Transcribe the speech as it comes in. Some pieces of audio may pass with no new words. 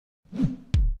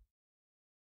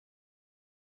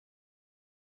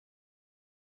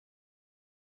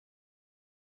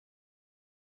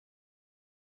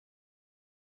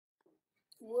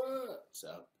What's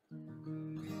up?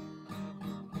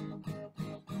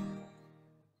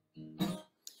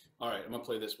 All right, I'm gonna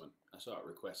play this one. I saw it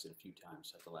requested a few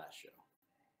times at the last show.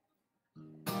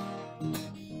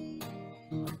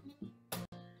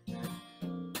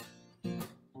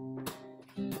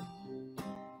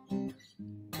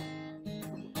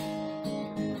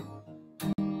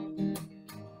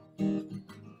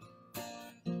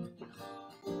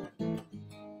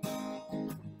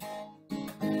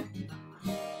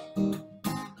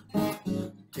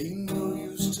 Ain't no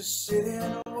use to sit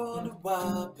and wonder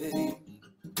why, babe.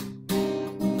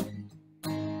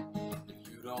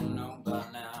 You don't know by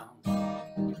now.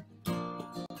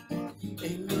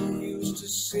 Ain't no use to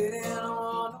sit and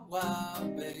wonder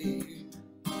why, babe.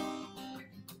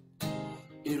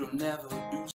 It'll never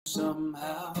do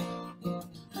somehow.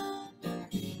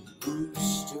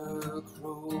 Rooster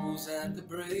crows at the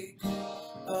break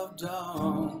of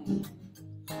dawn.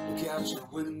 Look out your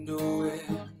window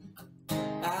and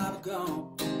I've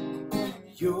gone.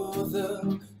 You're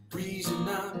the reason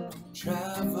I'm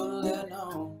traveling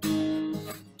on.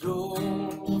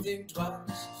 Don't think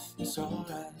twice, it's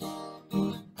alright.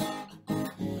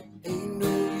 Ain't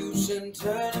no use in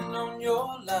turning on your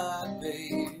light,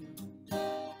 babe.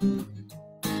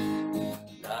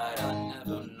 Light I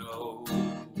never know.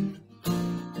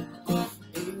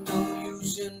 Ain't no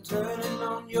use in turning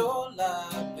on your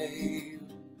light, babe.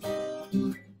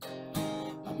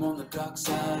 I'm on the dark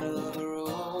side of the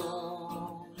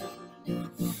road.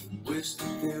 Wish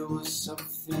that there was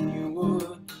something you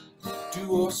would do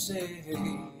or say.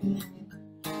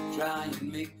 Try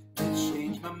and make me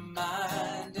change my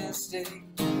mind and stay.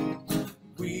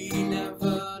 We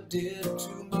never did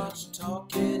too much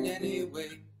talking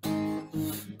anyway.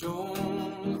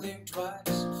 Don't think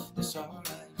twice, it's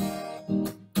alright.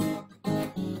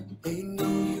 Ain't no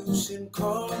use in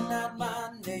calling out my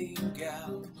name,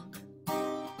 gal,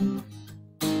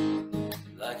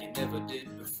 like you never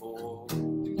did before.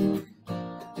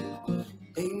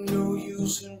 Ain't no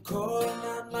use in calling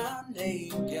out my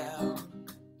name, gal.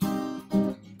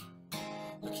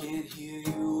 I can't hear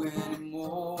you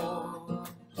anymore.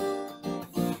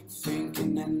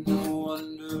 Thinking and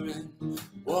wondering,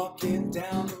 walking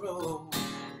down the road.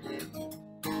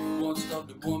 Once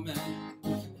loved a woman,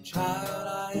 a child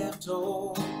I am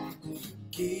told.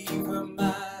 Gave her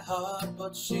my heart,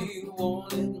 but she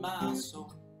wanted my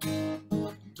soul.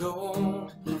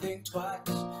 Don't think twice,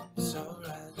 it's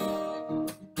alright.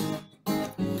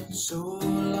 So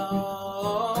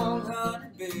long,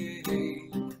 honey,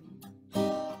 babe.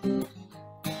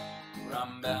 Where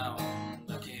I'm bound,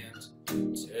 I can't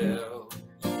tell.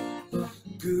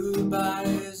 Goodbye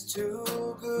is too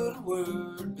good a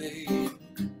word, babe.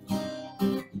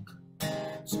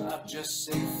 So I'll just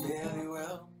say fairly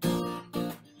well.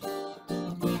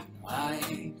 I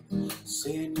ain't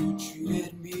saying you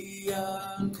treated me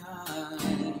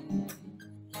unkind.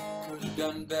 Could've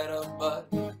done better, but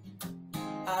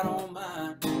I don't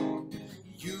mind.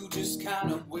 You just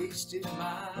kinda wasted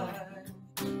my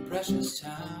precious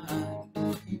time.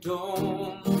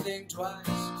 Don't think twice,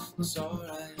 it's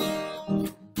alright.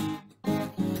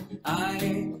 I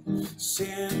ain't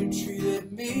saying you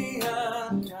treated me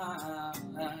unkind.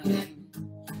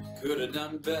 Could've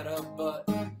done better, but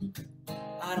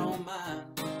I don't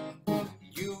mind.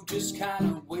 You just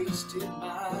kinda wasted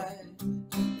my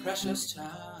precious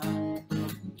time.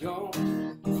 Don't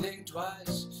think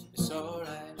twice, it's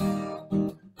alright.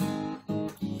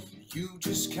 You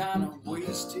just kinda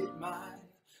wasted my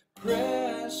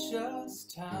precious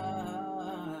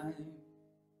time.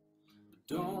 But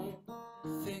don't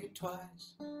think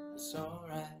twice, it's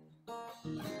alright.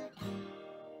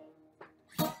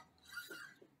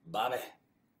 Bobby.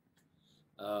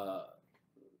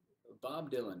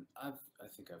 Bob Dylan. I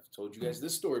think I've told you guys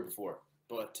this story before,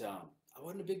 but I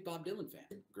wasn't a big Bob Dylan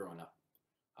fan growing up.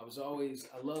 I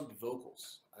loved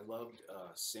vocals. I loved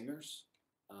singers.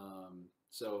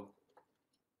 So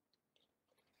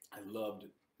I loved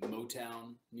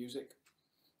Motown music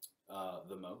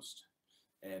the most,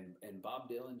 and Bob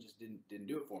Dylan just didn't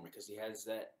do it for me because he has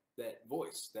that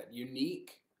voice, that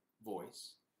unique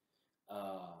voice.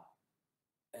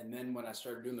 And then when I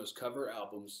started doing those cover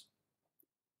albums,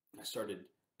 I started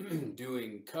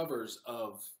doing covers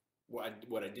of what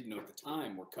I didn't know at the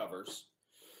time were covers,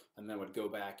 and then I would go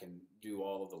back and do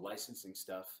all of the licensing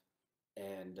stuff,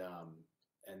 and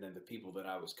then the people that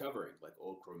I was covering, like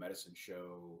Old Crow Medicine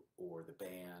Show or the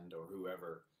band or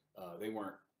whoever, they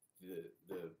weren't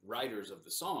the writers of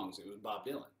the songs. It was Bob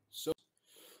Dylan. So,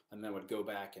 and then I would go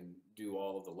back and do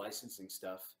all of the licensing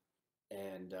stuff,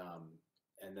 and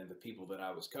and then the people that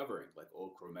I was covering, like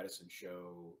Old Crow Medicine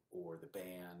Show or the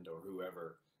band or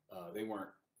whoever, they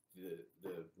weren't the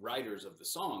writers of the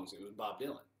songs. It was Bob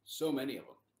Dylan. So many of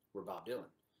them were Bob Dylan.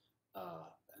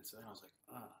 And so then I was like,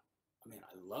 I mean,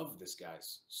 I love this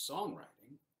guy's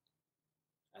songwriting.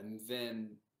 And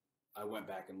then I went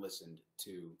back and listened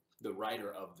to the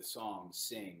writer of the song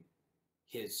sing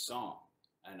his song.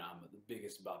 And I'm the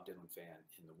biggest Bob Dylan fan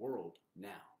in the world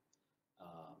now.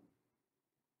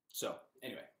 So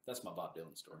anyway, that's my Bob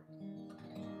Dylan story.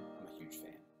 I'm a huge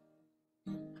fan.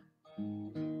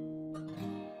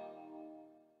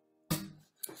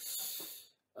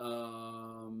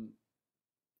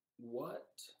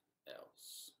 What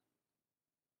else?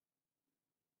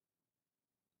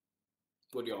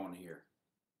 What do y'all want to hear?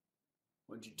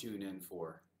 What'd you tune in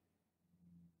for?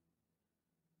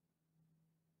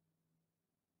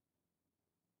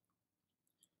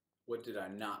 What did I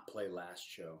not play last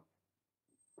show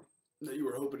that you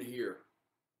were hoping to hear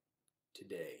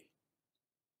today?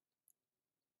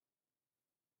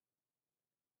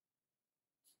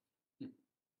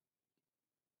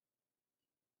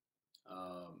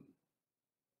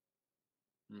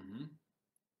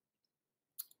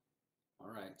 All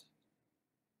right.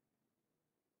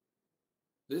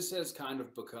 This has kind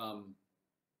of become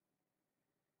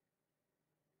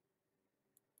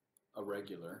a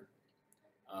regular.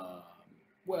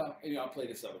 Well, I'll play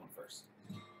this other one first.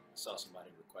 I saw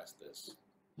somebody request this.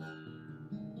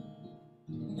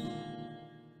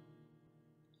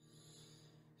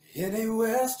 In a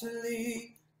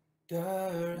westerly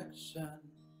direction,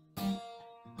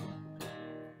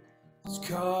 this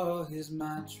car is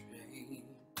my train.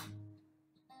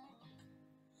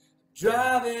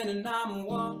 Driving and I'm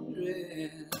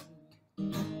wondering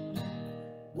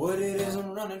what it is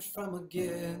I'm running from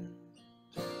again.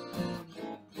 And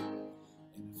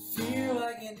I feel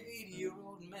like an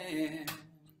 80-year-old man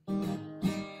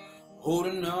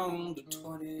holding on to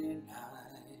 29.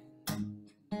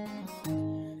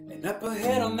 And up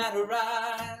ahead on that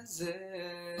horizon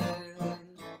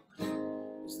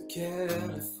is the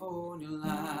California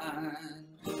line.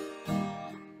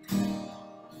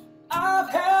 I've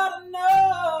had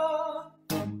enough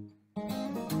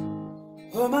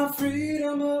of my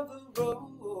freedom of the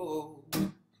road.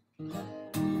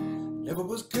 Never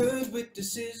was good with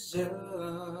decisions.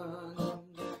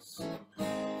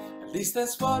 At least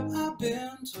that's what I've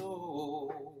been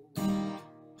told.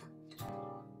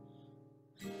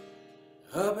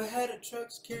 Up ahead of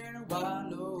trucks carrying a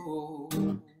wide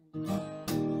load.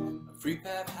 A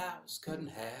free-path house cut in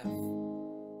half.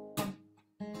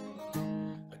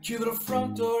 A cute little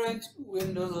front door and 2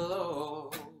 windows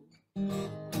low.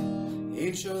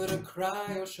 Ain't sure that I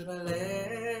cry or should I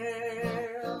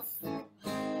laugh.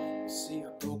 See,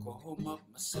 I broke a home up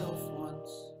myself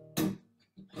once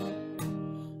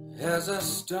as I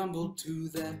stumbled to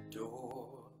that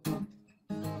door. I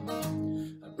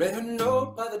read a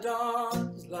note by the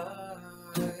dawn's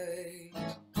light.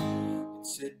 It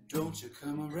said, don't you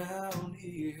come around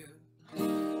here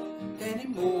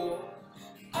anymore.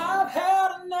 I've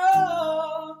had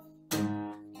enough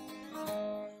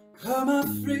of my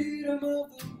freedom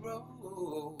of the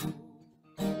road.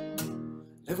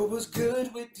 Never was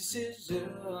good with decisions.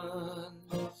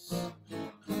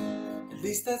 At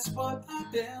least that's what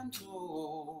I've been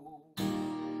told.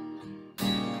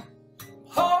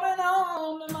 Holding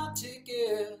on to my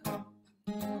ticket,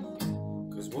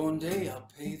 'cause one day I'll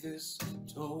pay this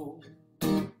toll.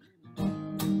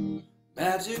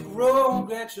 Magic road,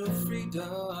 grant your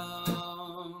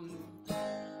freedom.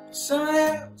 Someone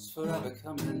else forever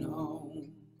coming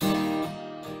home.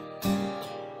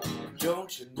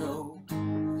 Don't you know,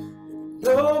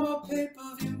 no more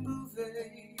pay-per-view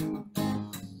movie in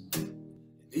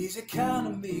these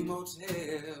economy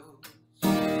motels.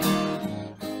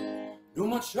 No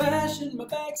more trash in my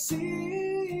backseat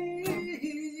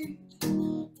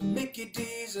for Mickey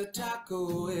D's or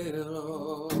Taco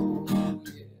Bell.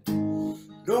 Yeah.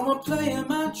 No more playing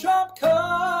my trump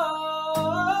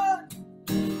card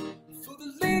for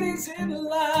the ladies in the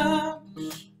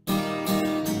lounge.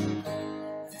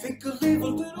 I think I'll leave a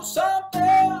little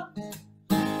something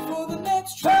for the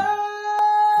next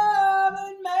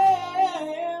traveling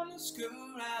man to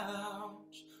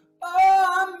scrounge. Oh,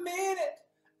 I mean it.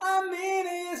 I mean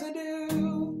it, yes I do.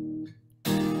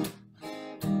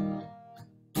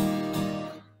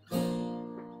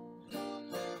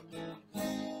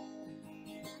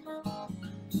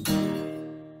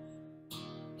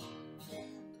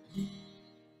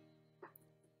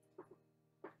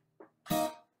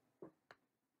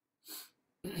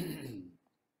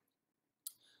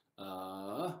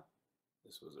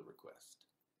 This was a request.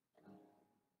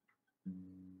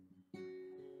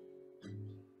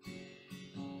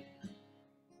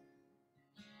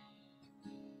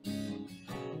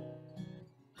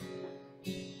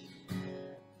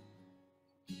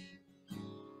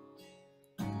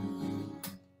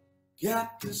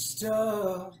 Got the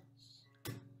stars,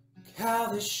 how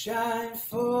they shine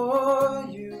for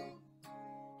you.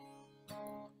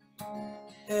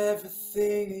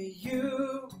 Everything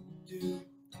you do,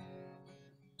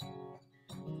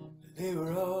 they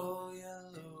were all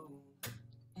yellow.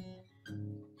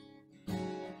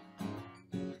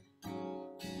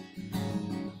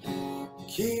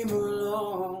 Came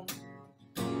along,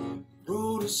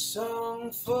 wrote a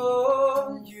song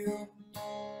for you.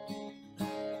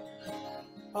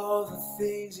 All the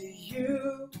things that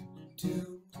you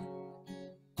do,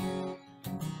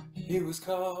 it was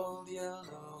called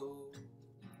yellow.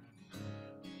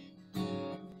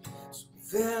 So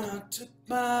then I took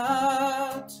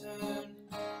my turn.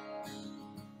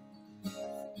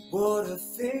 What a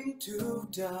thing to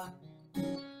have done.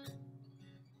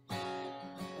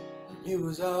 It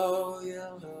was all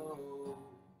yellow.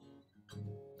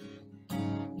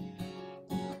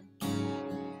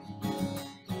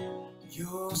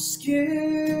 Your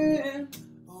skin,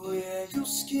 oh yeah, your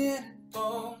skin and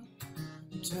bone,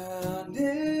 turned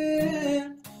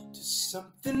into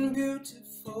something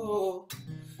beautiful.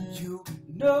 You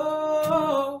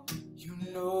know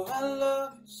I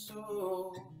love you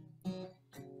so.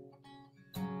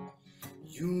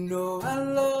 You know I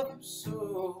love you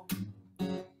so.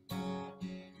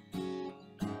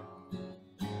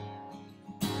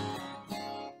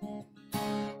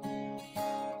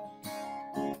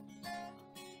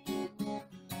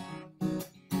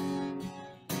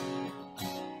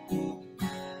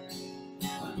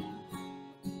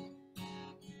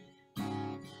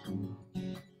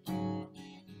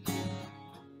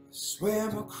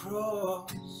 Swam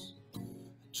across,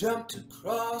 jumped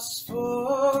across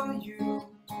for you.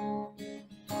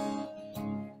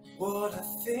 What a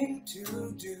thing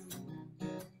to do,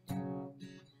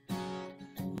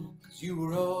 'cause you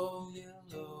were all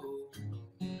yellow.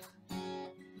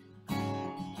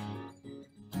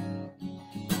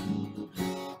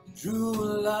 Drew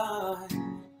a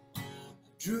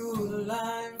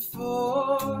line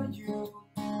for you.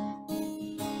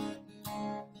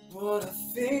 What a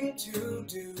thing to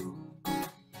do,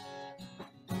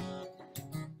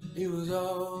 it was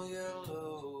all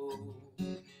yellow.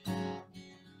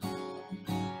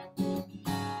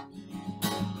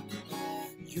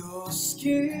 Your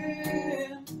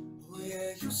skin, oh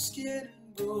yeah, your skin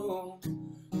and bone,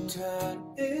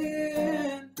 turned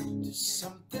into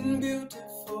something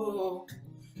beautiful.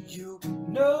 You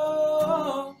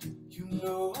know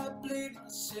I bleed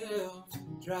myself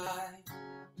dry.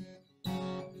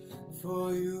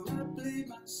 For you I bleed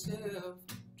myself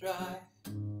dry.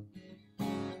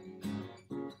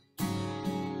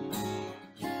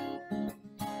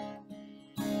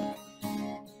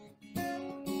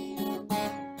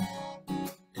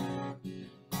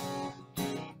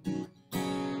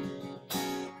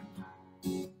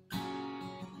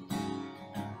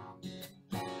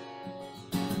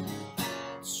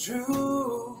 It's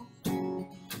true,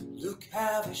 look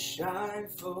how they shine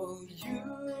for you.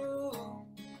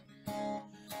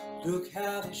 Look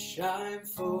how they shine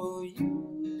for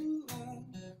you.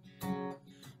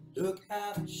 Look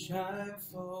how they shine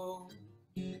for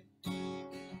you.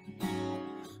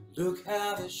 Look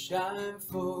how they shine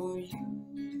for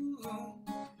you.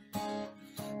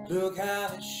 Look how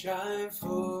they shine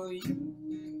for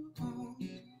you.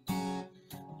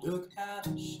 Look how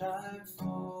they shine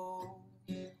for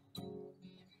you.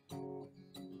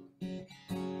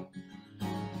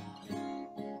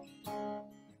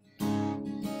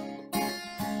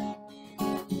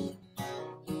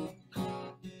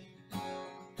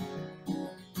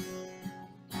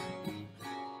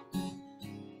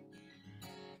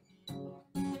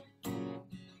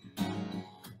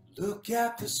 Look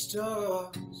at the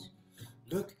stars,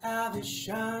 look how they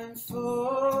shine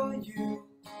for you.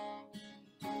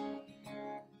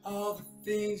 All the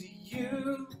things that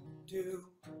you do,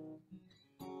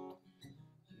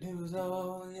 and it was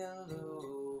all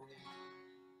yellow.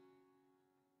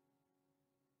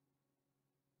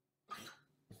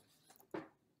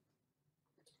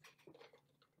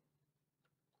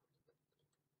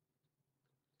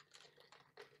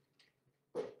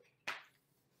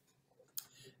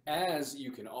 As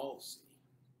you can all see,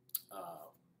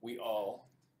 we all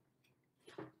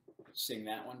sing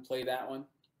that one, play that one,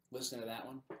 listen to that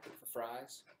one for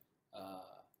fries.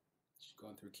 She's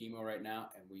going through chemo right now,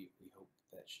 and we hope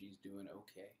that she's doing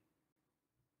okay.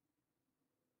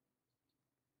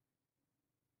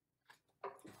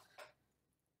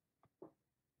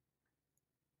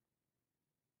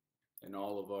 And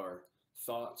all of our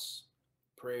thoughts,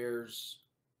 prayers,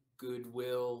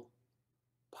 goodwill,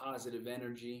 positive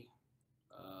energy,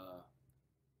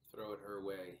 throw it her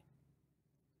way.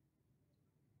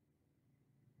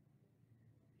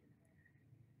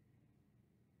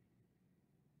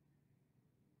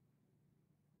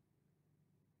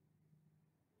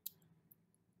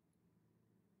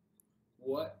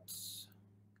 what? Let's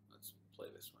play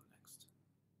this one next.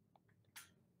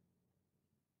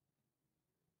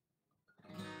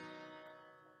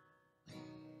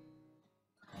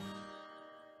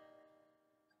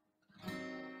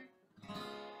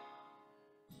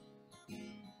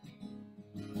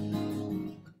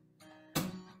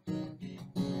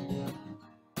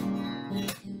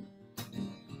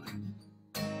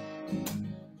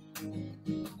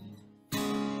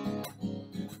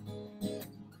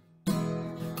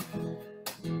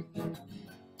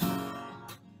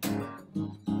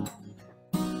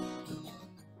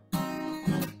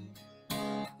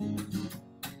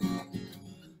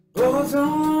 Doors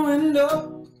on the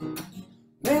window,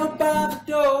 mail by the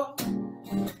door.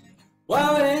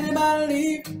 Why would anybody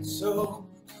leave so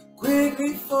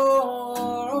quickly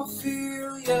for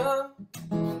Ophelia?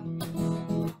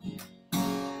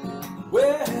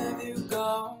 Where have you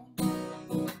gone?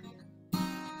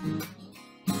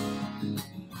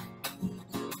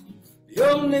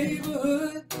 Your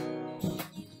neighborhood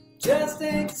just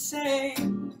ain't the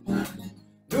same.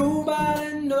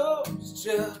 Nobody knows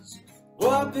just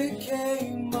what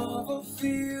became of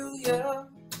Ophelia.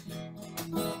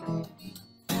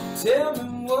 Tell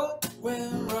me what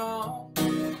went wrong.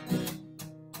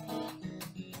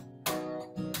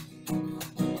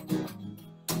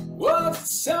 Was it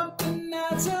something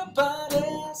that somebody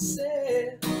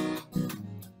said?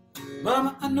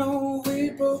 Mama, I know we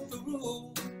broke the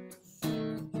rules.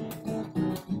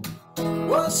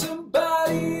 Was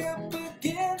somebody up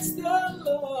against the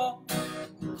law?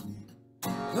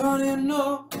 Honey,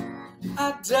 no,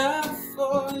 I died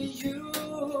for you.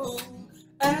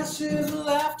 Ashes,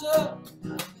 laughter,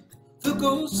 the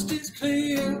ghost is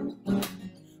clear.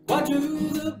 Why do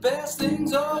the best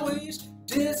things always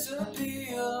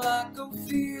disappear like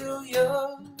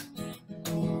Ophelia?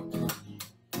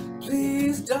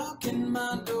 Please darken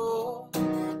my door.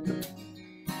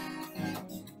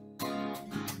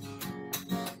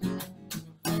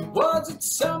 Was it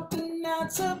something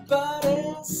that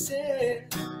somebody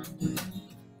said?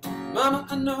 Mama,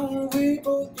 I know we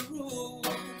broke the rules.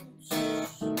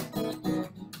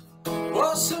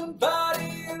 Was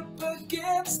somebody up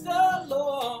against the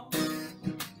law?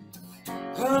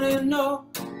 Honey, no,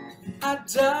 I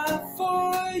died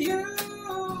for you.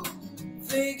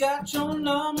 They got your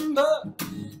number,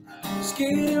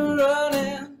 scared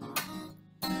running.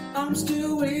 I'm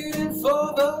still waiting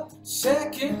for the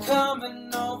second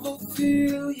coming of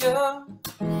Ophelia.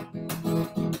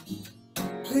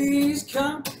 Please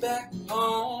come back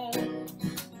home.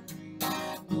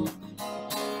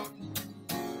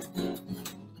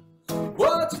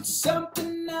 Was it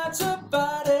something that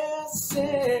somebody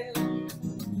said?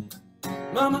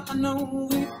 Mama, I know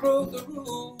we broke the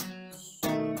rules.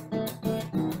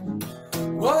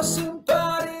 Was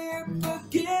somebody up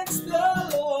against the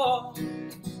law?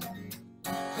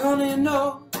 Honey,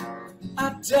 no,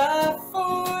 I died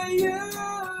for you.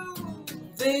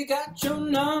 They got your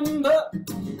number,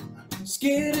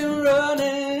 scared and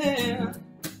running.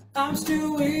 I'm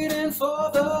still waiting for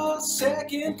the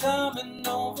second coming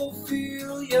of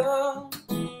Ophelia.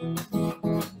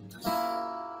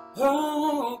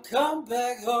 Oh, come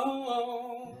back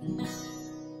home.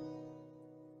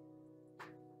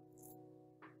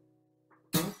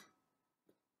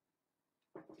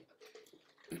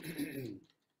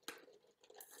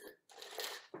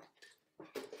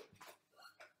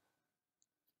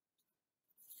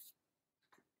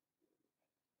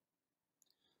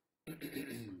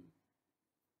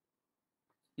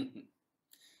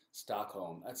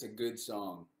 Stockholm. That's a good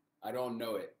song. I don't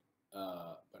know it,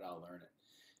 but I'll learn it.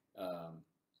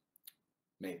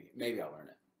 Maybe I'll learn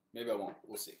it. Maybe I won't.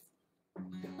 We'll see.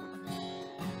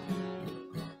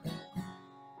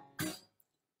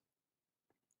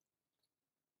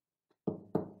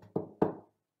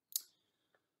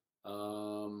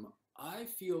 I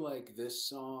feel like this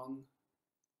song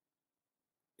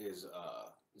is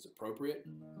appropriate.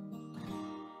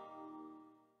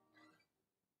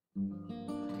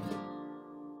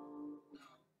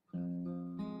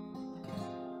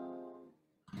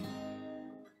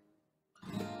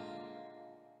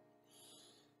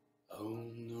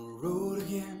 On the road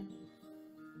again,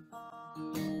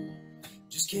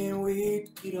 just can't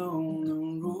wait to get on the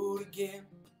road again.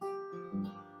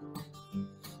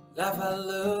 Life I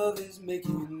love is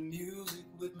making music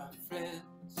with my friends,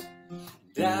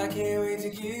 and I can't wait to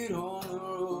get on the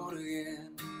road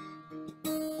again.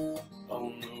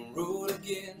 On the road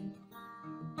again,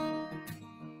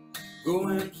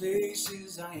 going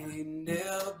places I ain't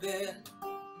never been,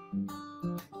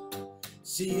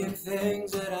 seeing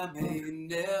things that I may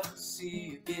never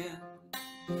see again.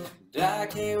 And I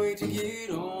can't wait to get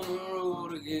on the road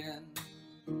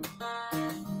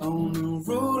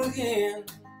again.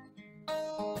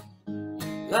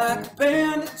 Like a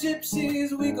band of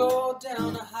gypsies, we go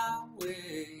down the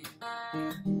highway.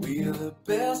 We're the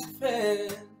best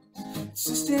friends,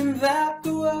 insisting that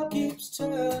the world keeps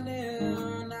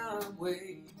turning our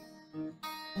way.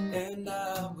 And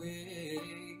our way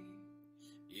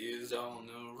is on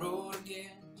the road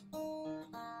again.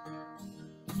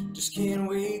 Just can't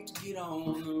wait to get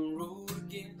on the road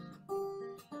again.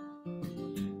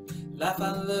 Life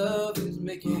I love is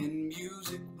making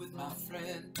music with my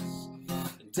friends,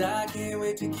 and I can't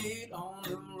wait to get on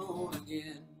the road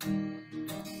again.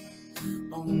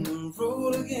 On the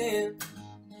road again.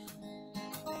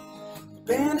 A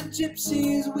band of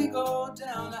gypsies, we go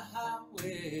down the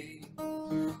highway.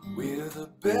 We're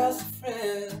the best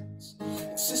friends,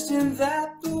 insisting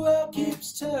that the world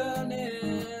keeps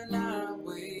turning our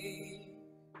way.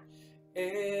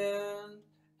 And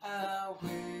our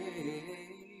way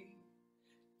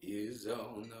is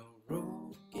on the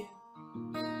road again.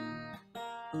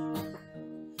 I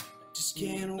just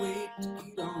can't wait to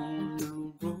get on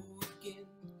the road again.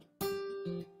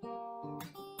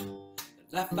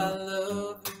 The life I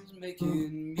love is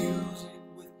making music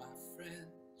with my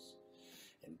friends,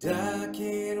 and I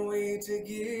can't wait to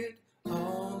get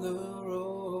on the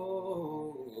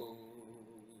road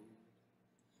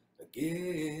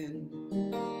again.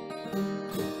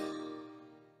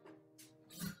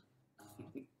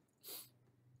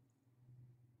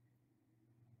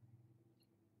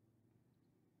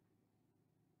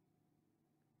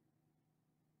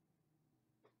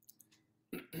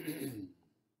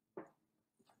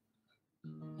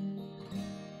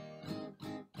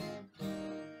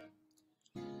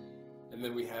 And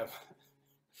then we have,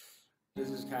 this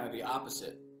is kind of the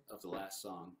opposite of the last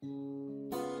song.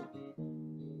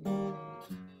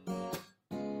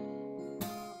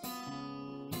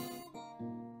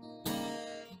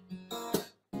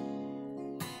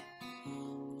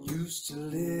 Used to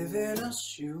live in a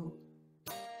shoe,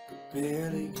 could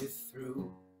barely get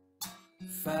through,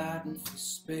 fighting for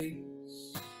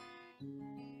space.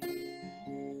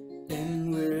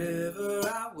 And wherever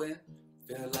I went,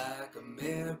 felt like a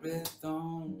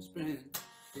marathon sprint,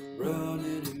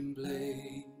 running in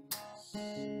place.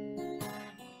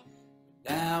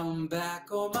 Now I'm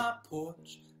back on my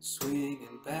porch,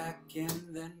 swinging back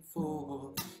and then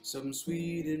forth, something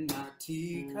sweet in my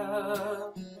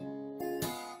teacup.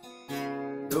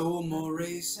 No more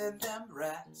racing them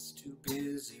rats, too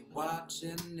busy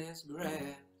watching this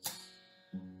grass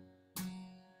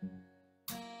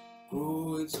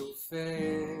growing so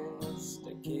fast,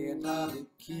 I can't hardly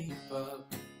keep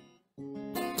up.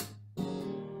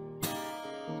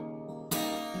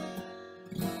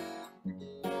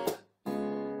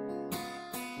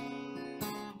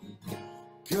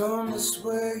 Come this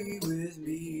way with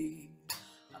me,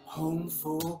 I'm home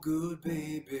for good,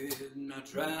 baby, not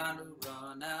trying to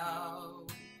run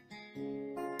out.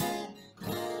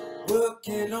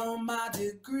 Working on my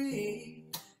degree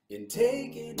and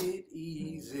taking it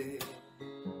easy.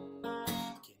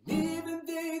 Can't even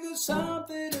think of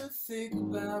something to think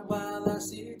about while I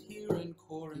sit here in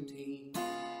quarantine.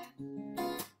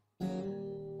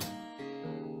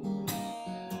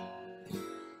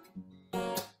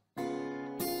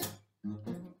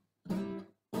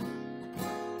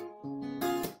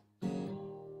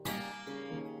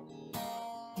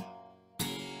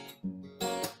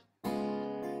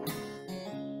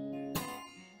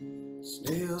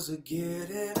 Snails are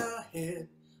getting ahead,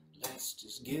 let's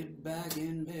just get back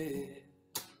in bed.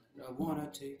 I wanna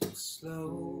take it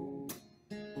slow.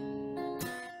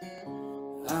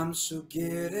 I'm sure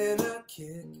getting a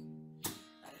kick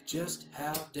at just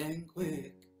how dang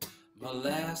quick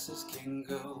molasses can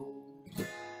go.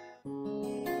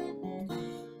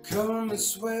 Come and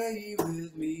sway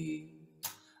with me,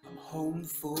 I'm home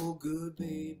for good,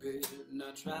 baby,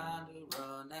 not trying to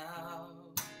run out.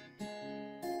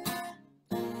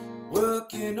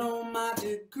 Working on my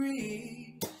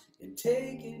degree and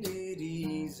taking it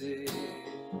easy.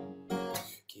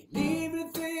 Can't even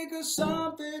think of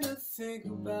something to think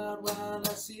about while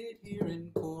I sit here in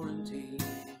quarantine.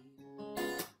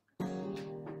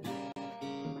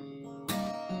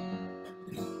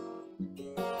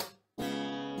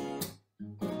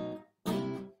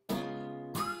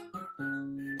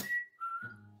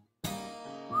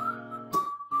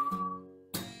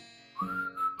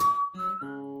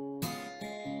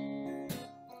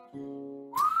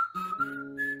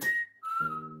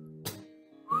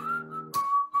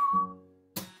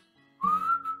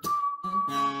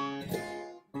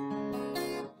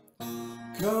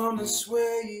 Come and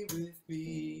sway with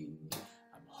me,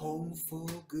 I'm home for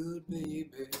good, baby,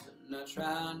 I'm not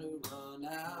trying to run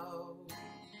out.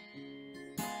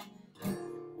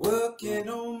 working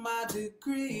on my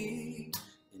degree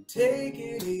and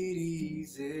taking it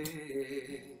easy.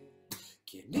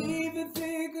 Can't even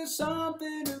think of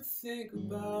something to think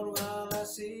about while I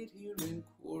sit here in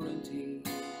quarantine.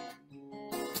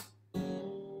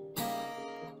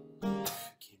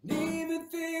 Can't even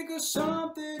think of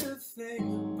something to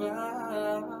think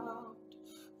about.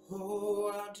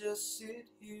 Oh, I'll just sit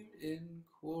here in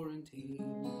quarantine.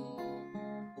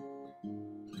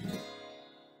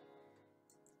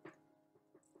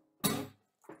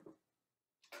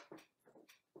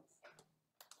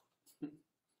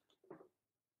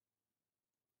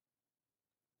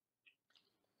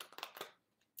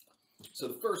 So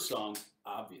the first song,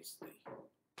 obviously,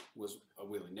 was a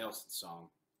Willie Nelson song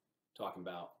talking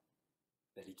about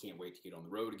that he can't wait to get on the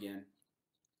road again.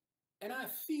 And I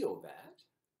feel that.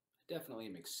 I definitely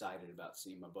am excited about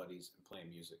seeing my buddies and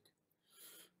playing music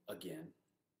again.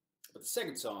 But the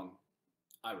second song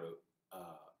I wrote,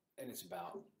 and it's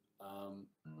about,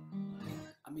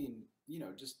 I mean, you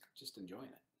know, just enjoying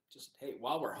it. Just, hey,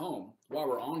 while we're home, while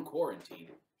we're on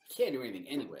quarantine, can't do anything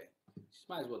anyway. Just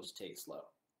might as well just take it slow.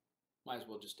 Might as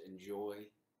well just enjoy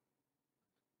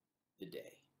the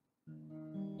day.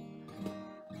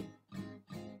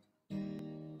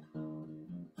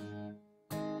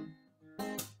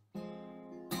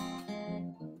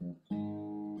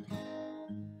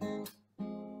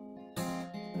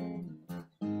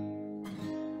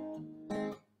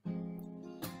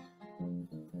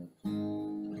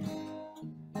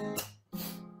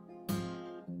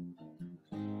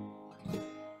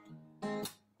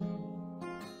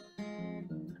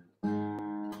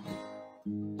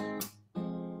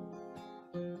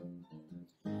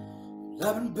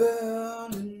 I've been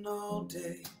burning all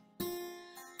day,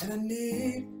 and I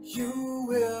need you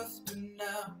with me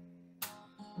now.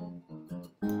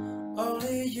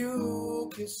 Only you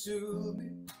can soothe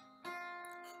me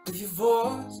with your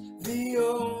voice, the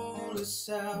only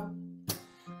sound.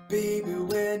 Baby,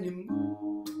 when you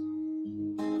move,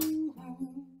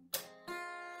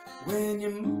 when you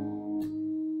move,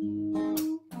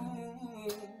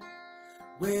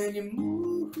 when you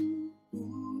move,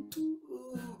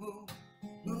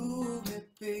 move it,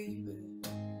 baby.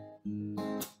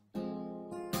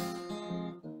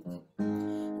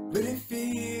 Really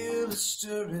feel it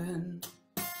stirring,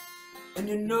 and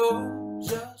you know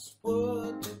just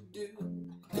what to do.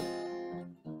 I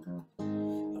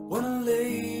wanna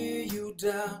lay you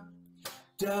down,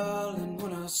 darling,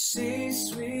 wanna say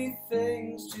sweet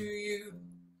things to you.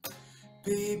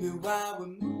 Baby, while we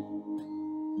move,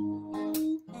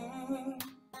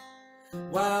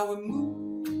 while we move,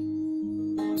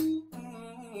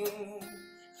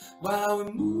 while we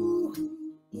move,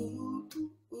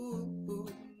 move,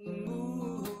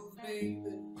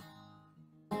 baby.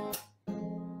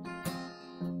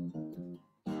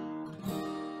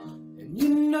 And you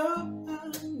know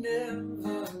I'll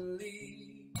never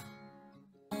leave.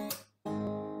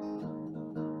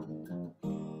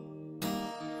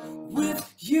 With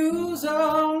you's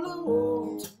all I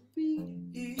want to be.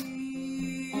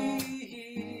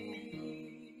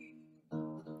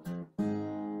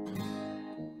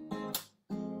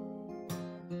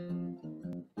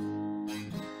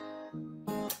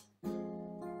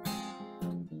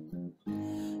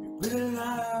 Really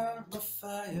light my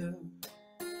fire,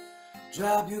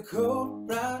 drop your coat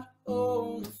right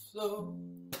on the floor.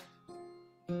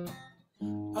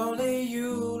 Only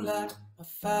you light my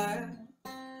fire,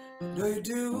 no you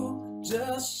do,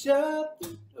 just shut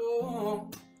the door.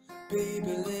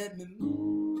 Baby, let me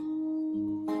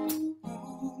move,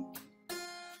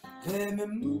 let me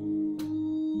move,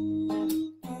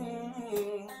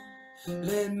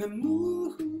 let me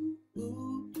move,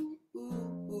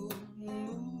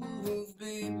 move,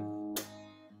 baby.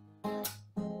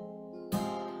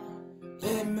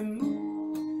 Let me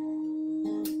move,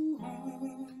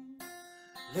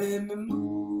 let me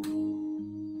move,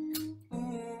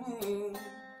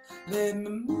 let me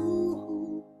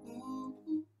move,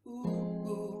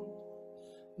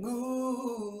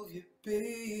 move you,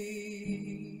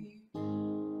 babe.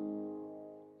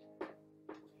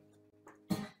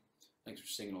 Thanks for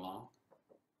singing along.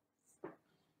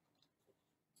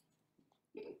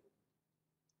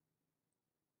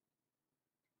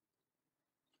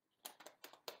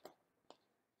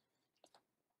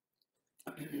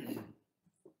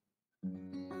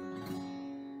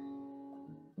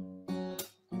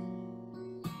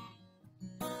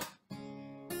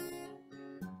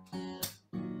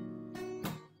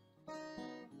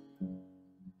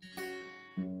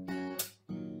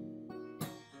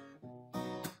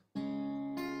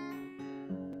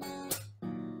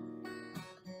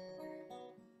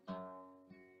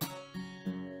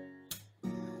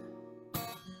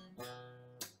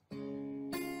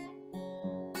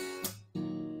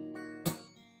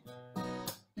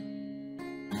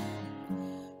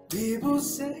 People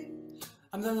say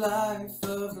I'm the life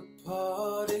of the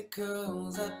party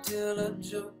 'cause I tell a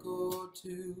joke or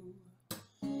two.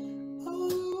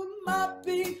 Oh, I might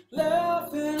be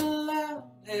laughing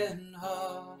loud and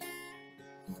hard.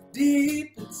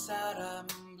 Deep inside I'm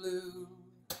blue.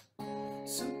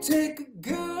 So take a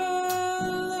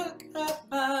good look at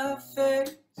my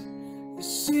face. You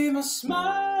see my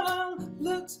smile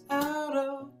looks out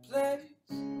of place.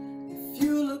 If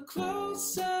you look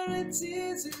closer, it's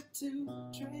easy to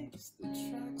trace the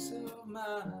tracks of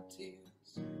my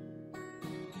tears.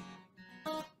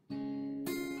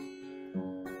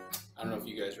 I don't know if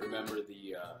you guys remember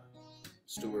the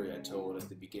story I told at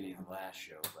the beginning of the last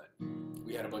show, but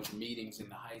we had a bunch of meetings in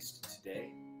the heist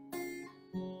today.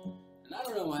 And I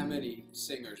don't know how many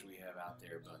singers we have out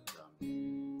there, but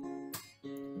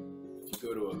if you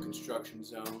go to a construction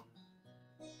zone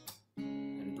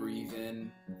and breathe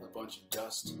in a bunch of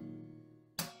dust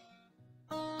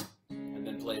and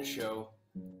then play a show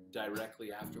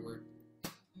directly afterward,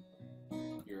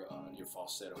 your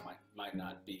falsetto might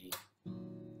not be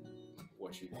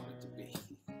what you want it to be.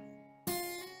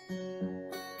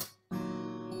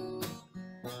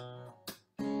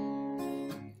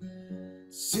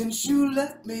 Since you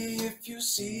left me, if you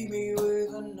see me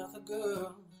with another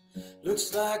girl,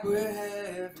 looks like we're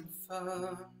having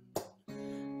fun.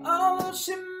 Oh,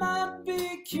 she might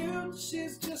be cute,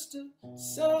 she's just a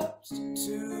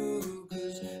substitute,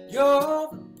 'cause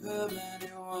you're the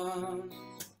permanent one.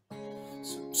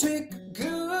 So take a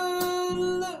good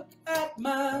look at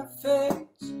my face.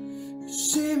 You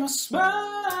see my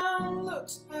smile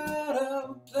looks out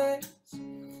of place.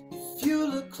 If you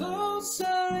look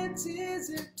closer, it's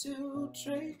easy to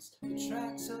trace the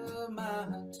tracks of my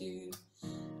tears.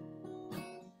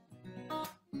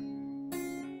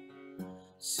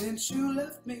 Since you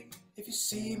left me, if you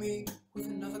see me with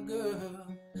another girl,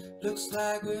 looks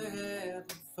like we're having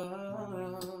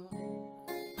fun.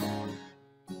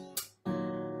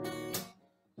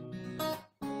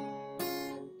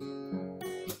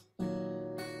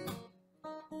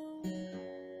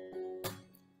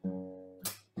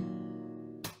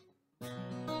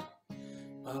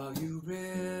 Are you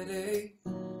ready?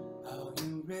 Are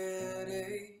you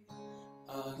ready?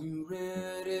 Are you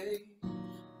ready?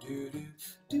 Do do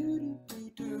do do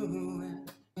do.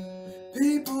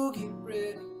 People get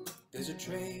ready. There's a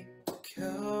train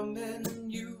coming.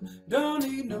 You don't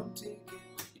need no ticket.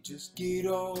 You just get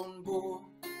on board.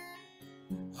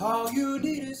 All you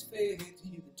need is faith.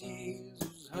 Hear the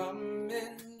diesels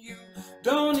humming. You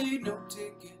don't need no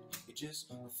ticket. You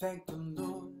just thank the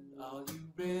Lord. Are you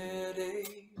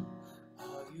ready?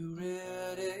 Are you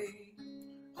ready?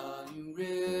 Are you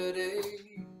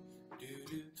ready? Do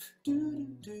do do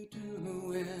do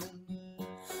do. And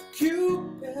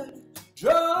Cupid,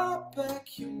 drop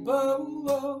back your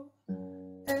bow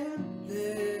and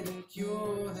let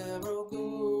your arrow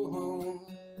go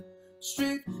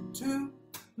straight to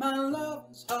my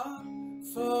love's heart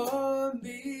for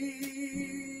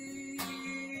me.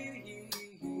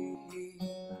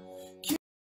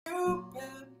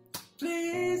 Cupid,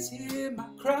 please hear my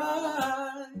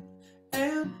cry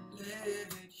and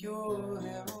let your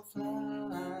arrow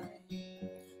fly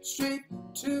straight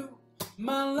to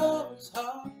my love's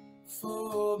heart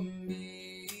for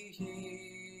me.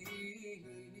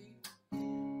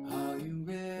 Are you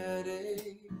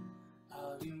ready?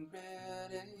 Are you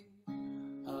ready?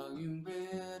 Are you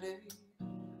ready?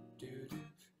 Do do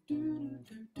do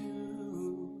do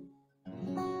do.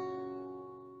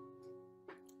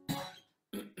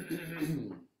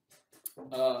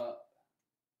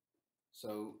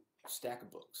 So, stack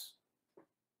of books.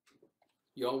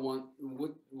 Y'all want,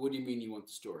 what do you mean you want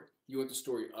the story? You want the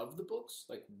story of the books?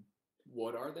 Like,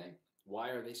 what are they? Why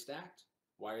are they stacked?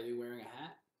 Why are they wearing a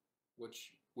hat?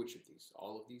 Which of these?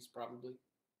 All of these, probably?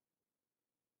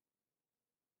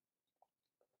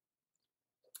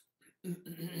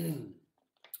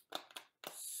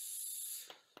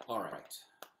 All right.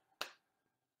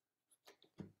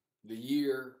 The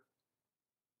year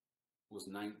was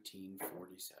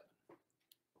 1947.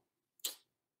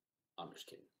 I'm just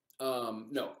kidding.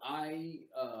 No,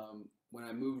 when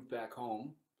I moved back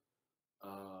home,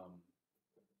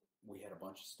 we had a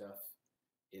bunch of stuff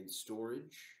in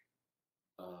storage,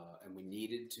 and we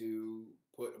needed to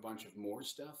put a bunch of more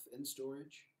stuff in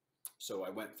storage. So I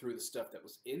went through the stuff that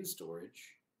was in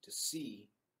storage to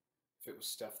see if it was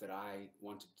stuff that I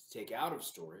wanted to take out of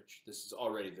storage. This is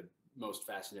already the most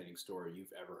fascinating story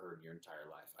you've ever heard in your entire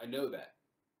life. I know that.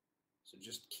 So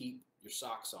just keep your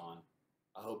socks on.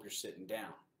 I hope you're sitting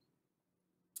down.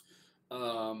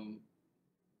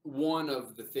 One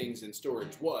of the things in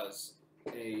storage was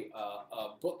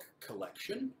a book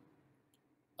collection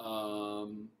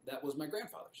that was my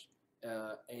grandfather's.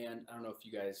 And I don't know if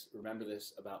you guys remember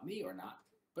this about me or not,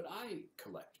 but I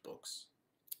collect books,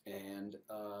 and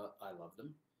I love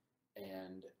them,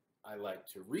 and I like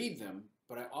to read them,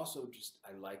 but I also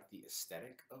I like the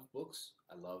aesthetic of books.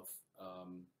 I love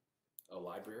a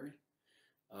library.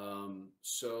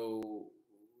 So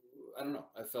I don't know.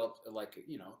 I felt like,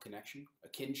 you know, a connection, a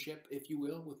kinship, if you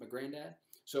will, with my granddad.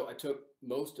 So I took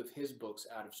most of his books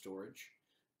out of storage,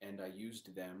 and I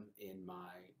used them in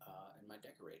my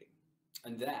decorating.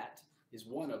 And that is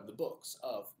one of the books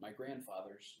of my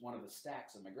grandfather's, one of the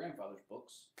stacks of my grandfather's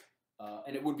books.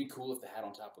 And it would be cool if the hat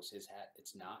on top was his hat.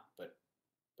 It's not, but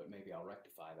maybe I'll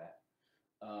rectify that.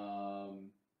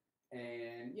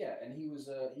 And yeah, and he was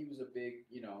a big,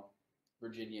 you know,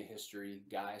 Virginia history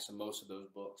guy. So most of those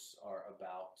books are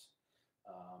about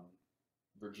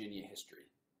Virginia history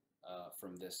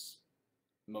from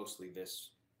mostly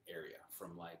this area,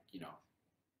 from like, you know,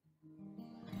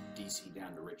 DC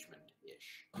down to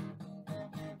Richmond-ish.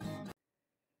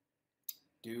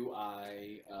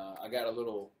 I got a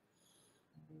little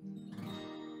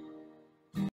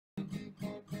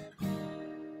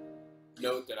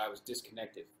note that I was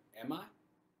disconnected. Am I?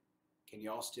 Can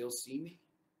y'all still see me?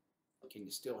 Can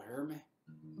you still hear me?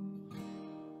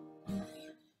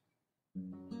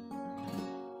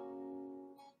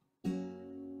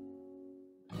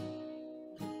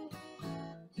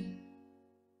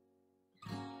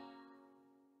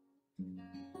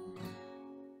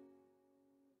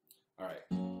 All right.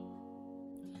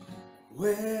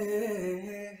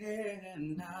 When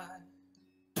I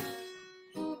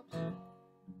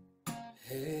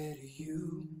had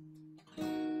you,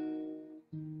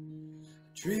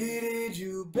 treated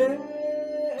you better,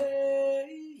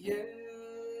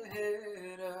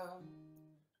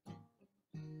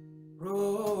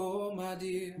 oh my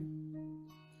dear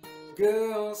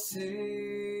girl, since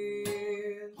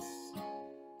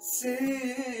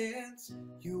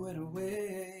you went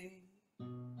away,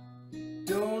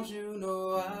 don't you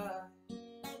know I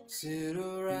sit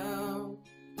around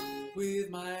with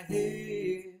my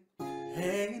head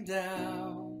hanging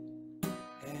down,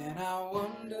 and I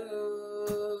wonder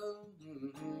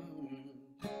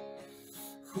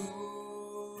who's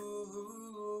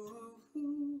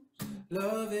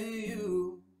loving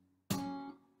you.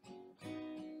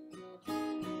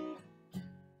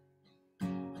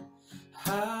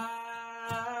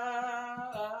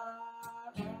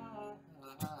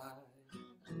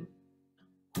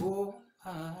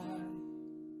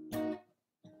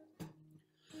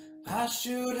 I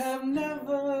should have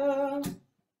never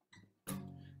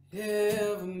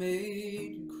ever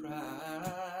made you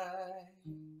cry,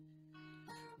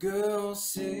 girl,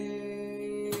 since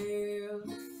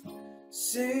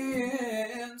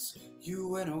you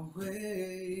went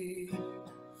away,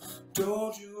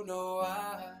 don't you know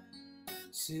I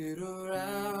sit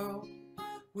around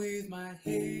with my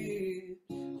head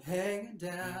hanging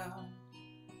down,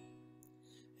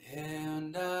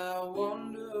 and I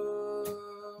wonder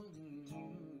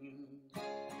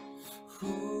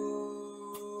who's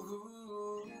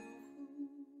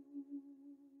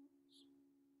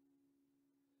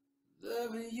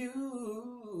loving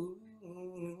you.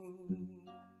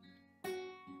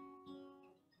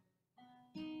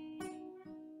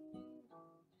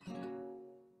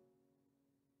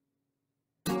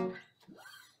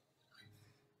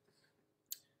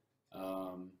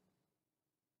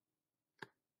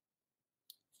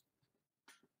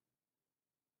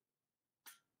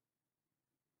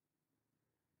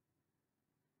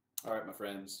 All right, my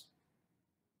friends.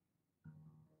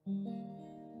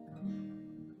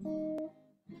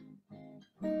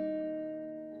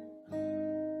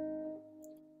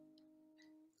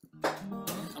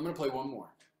 I'm going to play one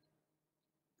more.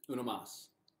 Uno más.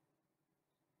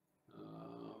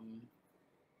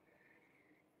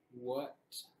 What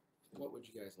would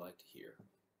you guys like to hear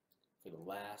for the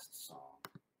last song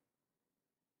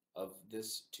of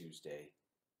this Tuesday?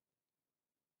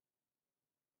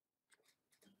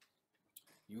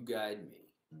 You guide me.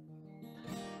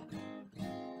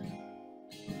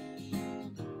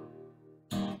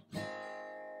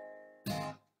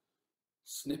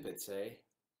 Snippets, eh?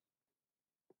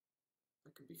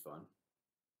 That could be fun.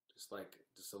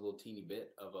 Just a little teeny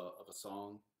bit of a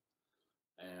song,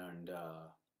 and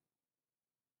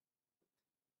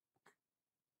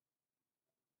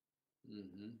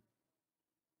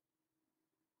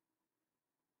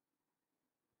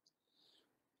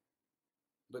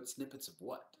But snippets of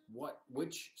what?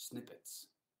 Which snippets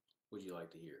would you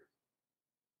like to hear?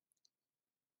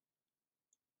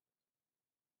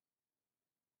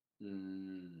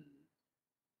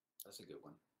 That's a good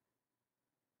one.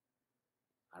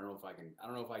 I don't know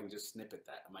if I can just snippet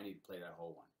that. I might need to play that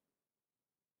whole one.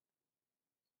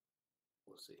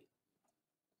 We'll see.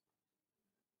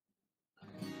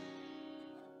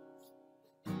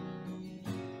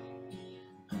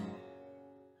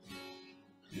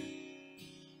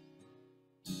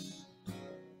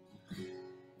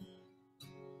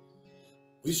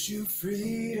 Wish you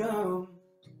freedom,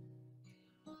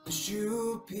 wish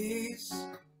you peace,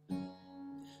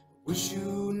 wish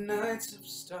you nights of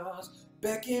stars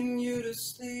beckon you to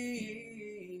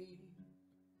sleep.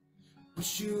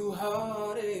 Wish you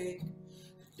heartache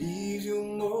that leaves you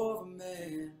more of a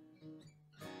man.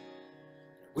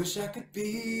 Wish I could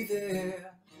be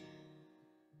there,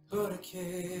 but I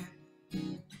can't.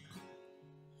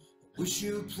 Wish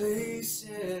you places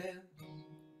that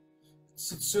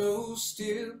sit so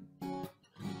still,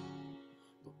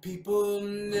 but people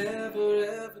never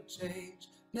ever change,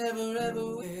 never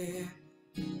ever will.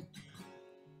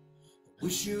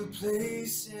 Wish you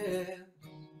places that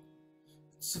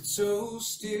sit so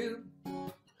still,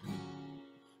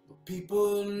 but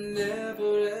people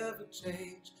never ever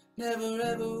change, never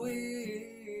ever will.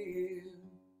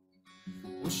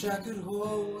 Wish I could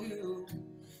hold you,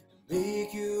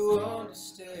 make you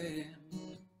understand.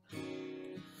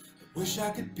 Wish I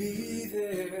could be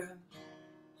there,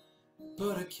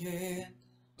 but I can't.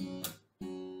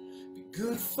 Be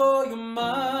good for your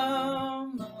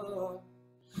mama,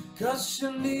 'cause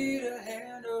she'll need a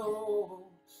hand,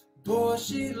 oh. Boy,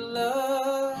 she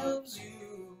loves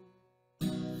you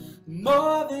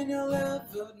more than you'll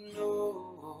ever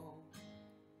know.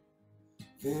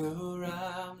 There are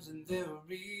rhymes and there are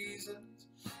reasons,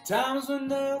 times when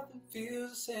nothing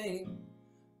feels the same,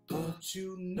 but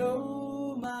you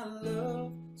know my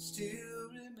love still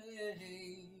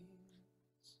remains.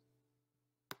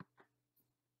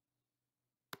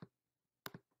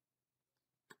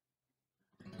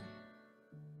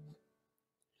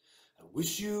 I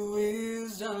wish you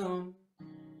wisdom,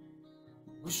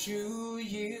 wish you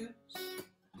years,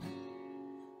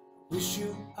 wish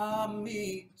you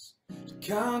armies to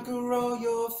conquer all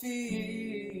your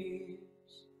fears.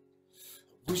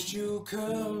 I wish you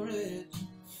courage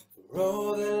for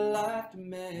all that life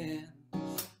demands.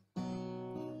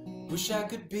 Wish I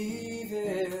could be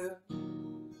there,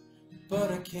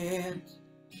 but I can't.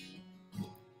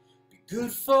 Be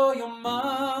good for your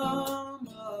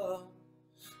mama,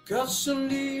 'cause she'll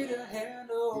need a hand,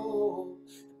 oh.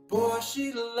 Boy,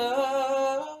 she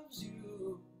loves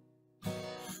you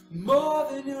more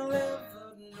than you'll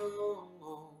ever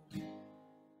know.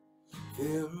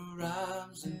 There are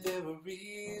rhymes and there are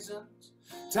reasons,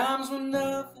 times when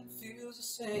nothing feels the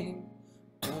same,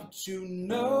 but you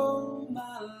know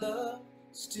my love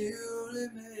still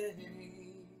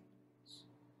remains.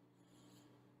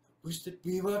 I wish that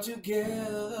we were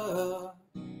together,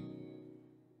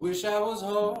 wish I was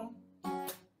home.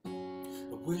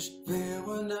 I wish there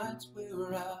were nights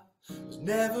where I was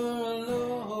never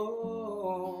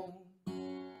alone.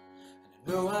 And I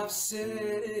know I've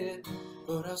said it,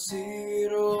 but I'll say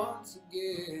it once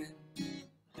again.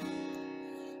 I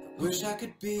wish I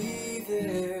could be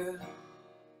there,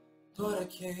 but I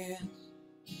can't.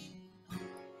 Be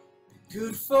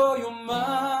good for your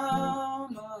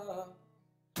mama,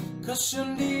 'cause she'll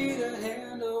need a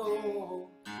hand,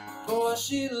 oh. Boy,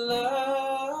 she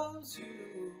loves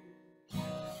you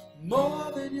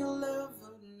more than you'll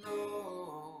ever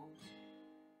know.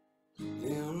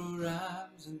 There are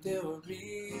rhymes and there are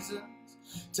reasons,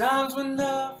 times when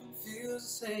nothing feels the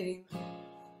same,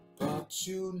 but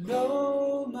you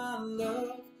know my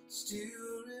love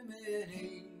still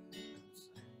remains.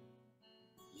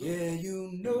 Yeah, you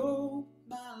know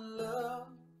my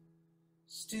love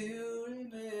still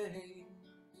remains.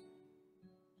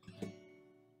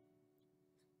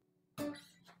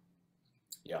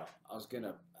 Yeah, I was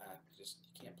gonna just you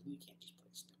can't just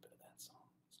play a snippet of that song.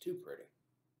 It's too pretty.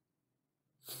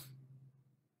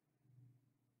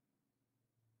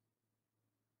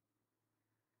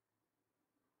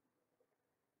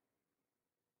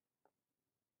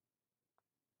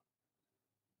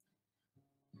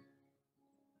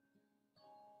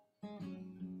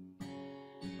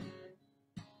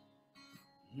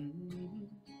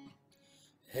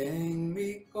 Hang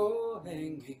me, oh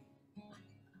hang me,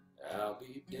 I'll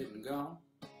be dead and gone.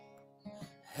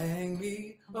 Hang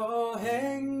me, oh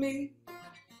hang me,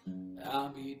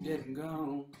 I'll be dead and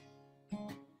gone.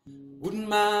 Wouldn't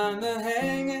mind the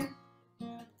hanging,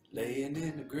 laying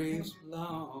in the grave so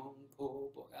long. Poor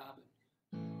boy, I've been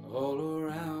all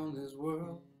around this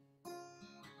world.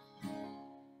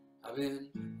 I've been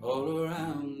all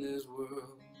around this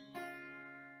world.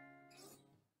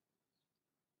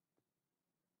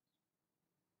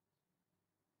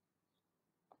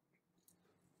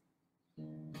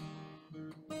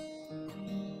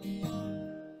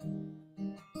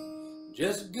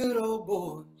 just good old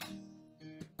boys,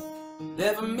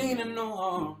 never meaning no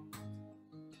harm.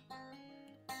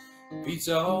 Beats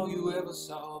all you ever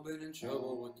saw, been in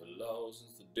trouble with the law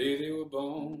since the day they were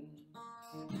born.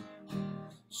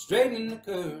 Straightening the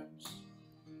curves,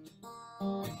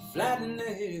 flattening the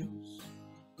hills.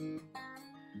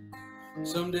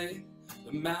 Someday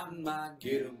the mountain might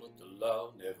get them, but the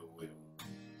law never will.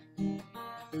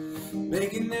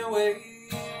 Making their way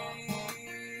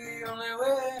on their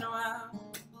way around.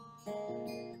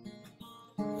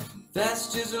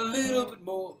 That's just a little bit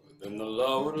more than the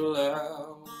law would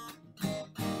allow.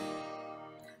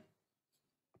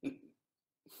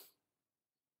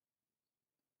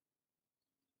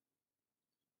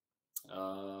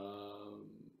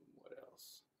 What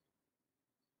else?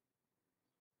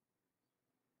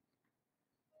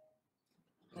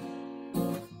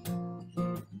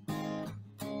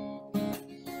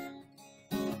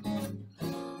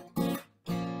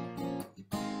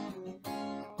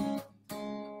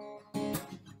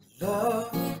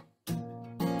 Love,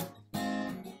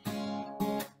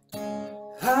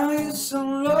 how you so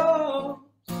low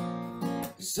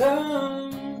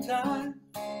sometimes.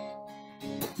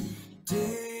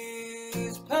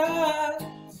 Days pass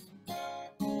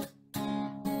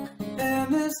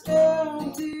and this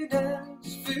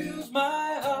emptiness fills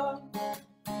my heart.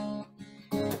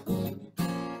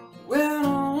 When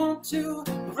I want to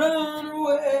run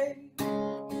away,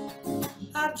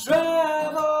 I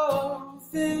drive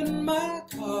off in my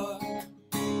car.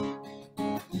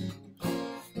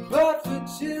 But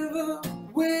whichever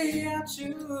way I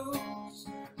choose,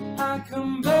 I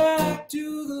come back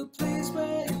to the place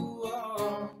where you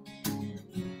are.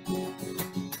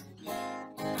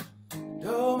 And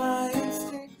all my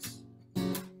instincts,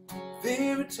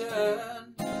 they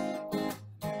return,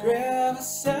 grab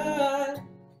aside,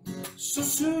 so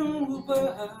soon will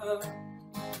burn.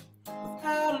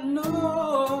 Without a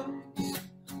noise,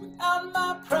 without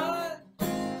my pride,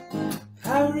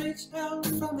 I reach out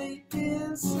from the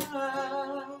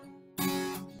inside.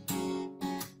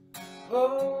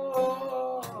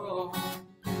 Oh,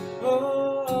 oh,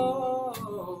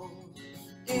 oh,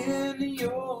 in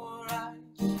your eyes,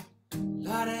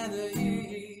 light and the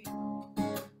heat,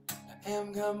 I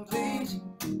am complete.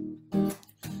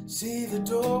 See the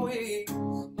doorways,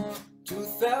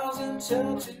 2,000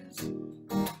 touches,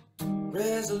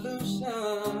 resolution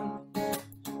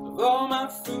of all my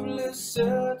fruitless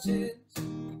searches.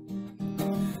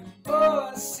 Oh,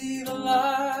 I see the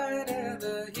light and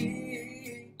the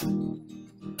heat.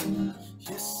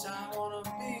 Yes, I wanna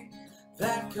be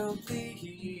that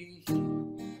complete.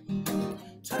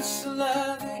 Touch the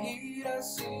light, the heat I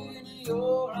see in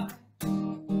your eyes.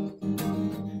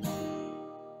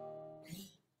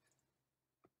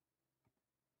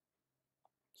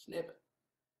 Snippet.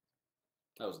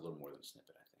 That was a little more than a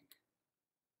snippet, I think.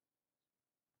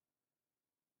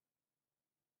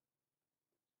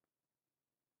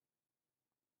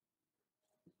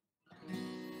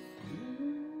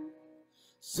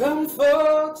 Some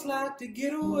folks like to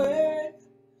get away,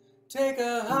 take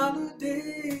a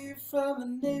holiday from the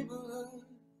neighborhood,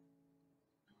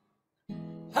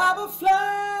 have a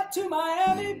flight to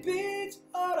Miami Beach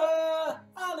or to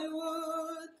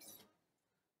Hollywood.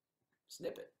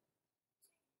 Snippet.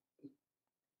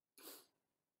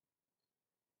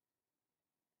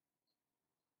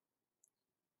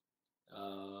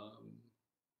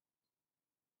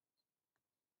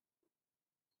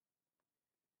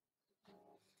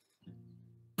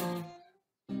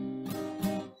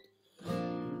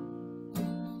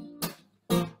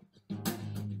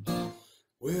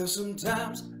 Well,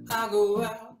 sometimes I go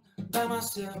out by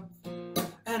myself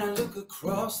and I look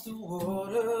across the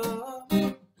water,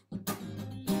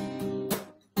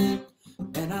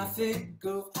 and I think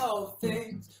of all the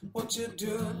things, what you're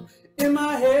doing. In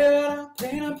my head I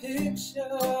paint a picture.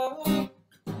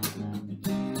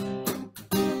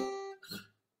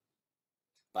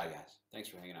 Bye, guys. Thanks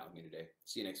for hanging out with me today.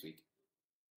 See you next week.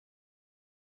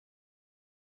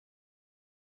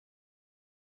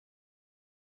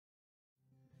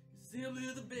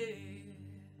 Simply the best.